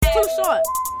short.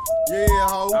 Yeah,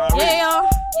 ho. Yeah.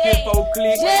 Info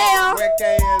click. Yeah. Whack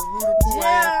ass, Rudy Poo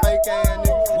ass, fake ass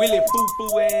niggas. Willie Foo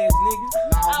Foo ass niggas.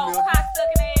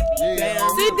 Cocksucking ass bitch. Yeah.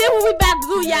 See, this what we about to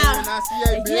do, y'all. N-I-C-A,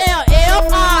 bitch. Yeah,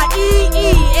 F-R-E-E-S-T-Y-L-E.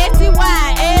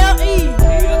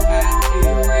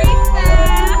 Freestyle.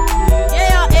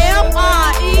 Yeah,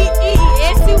 F-R-E-E-S-T-Y-L-E.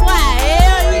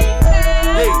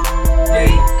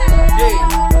 Yeah.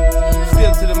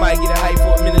 Step to the mic, get a hype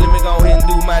for a minute. Let me go ahead and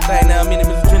do my thing now. I'm in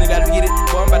Mr. Trinity, gotta get it.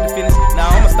 Boy, I'm about to finish. Now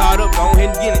I'ma start up, go ahead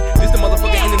and get it. This the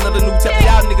motherfucker in another new chapter.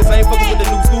 Y'all niggas ain't fucking with the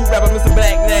new school rapper, Mr.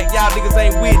 Black Knack. Y'all niggas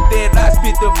ain't with that. I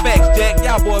spit the facts, Jack.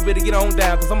 Y'all boy better get on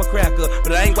down, cause I'm a cracker.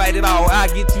 But I ain't white at all. I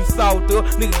get you salt up,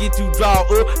 nigga get you draw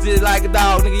up, just like a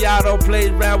dog. Nigga, y'all don't play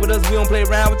around with us, we don't play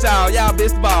around with y'all. Y'all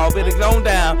best ball, better get on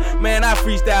down. Man, I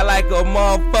freestyle like a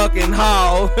motherfucking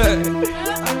hog.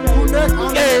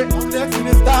 I'm next in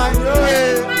this time.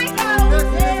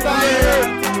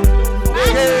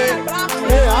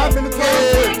 Yeah, I've been the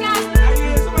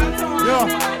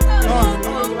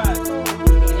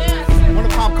Wanna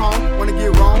popcorn, wanna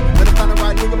get wrong. Better find the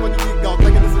right nigga when you get gone.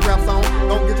 Thinking this is a rap song.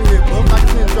 Don't get your head bumped like a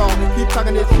syndrome. Keep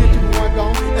talking that shit, you want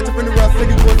gone. Entrepreneur,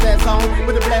 singing you a sad song.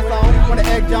 With the blast on, wanna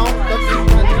egg John. Don't see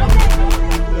my nigga.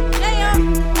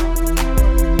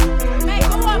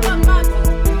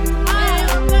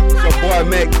 Boy,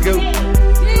 Mac Goot.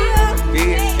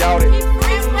 Yeah, shout it.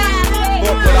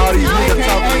 Fuck with all these niggas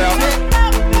talking about.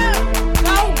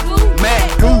 Mac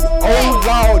Goot, old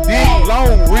law, dig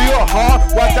long, real hard.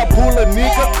 Watch I pull a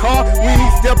nigga car when he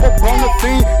step up on the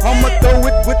scene. I'ma throw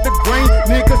it with the green.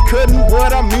 Niggas cutting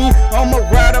what I mean. I'ma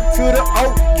ride up to the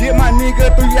oak, get my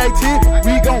nigga 318.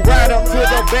 We gon' ride up to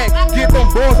the back, get them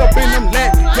boys up in them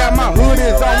laps. Got my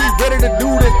hoodies on, we ready to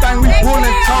do this thing. We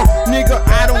pullin' talk, nigga.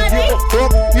 I don't give a fuck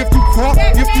if you crunk,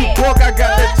 if you buck. I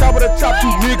got that chopper to chop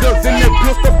you niggas in that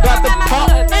pistol about to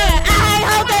pop. I ain't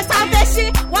hold that, talk that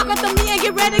shit. Walk up to me and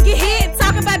get ready to get hit.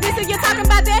 Talk about this and you talk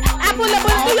about that. I pull up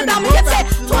with you, don't get that.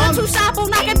 22 shop,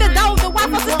 knock at the door. The wife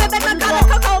wants to step back, call it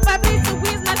cocoa. My bitch, the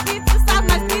whiz, my bitch, the sauce,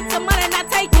 my bitch, the money, and I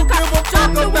take you.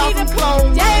 Drop the weed and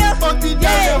clothes. Yeah, fuck these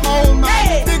dirty hoes,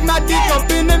 man. Stick my dick up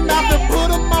in the mouth and put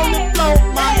them on the floor,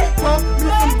 man. Pump me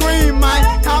some green, man.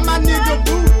 Call my nigga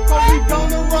boo, cause we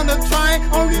gonna run a train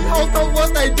on these hoes, so what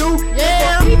they do.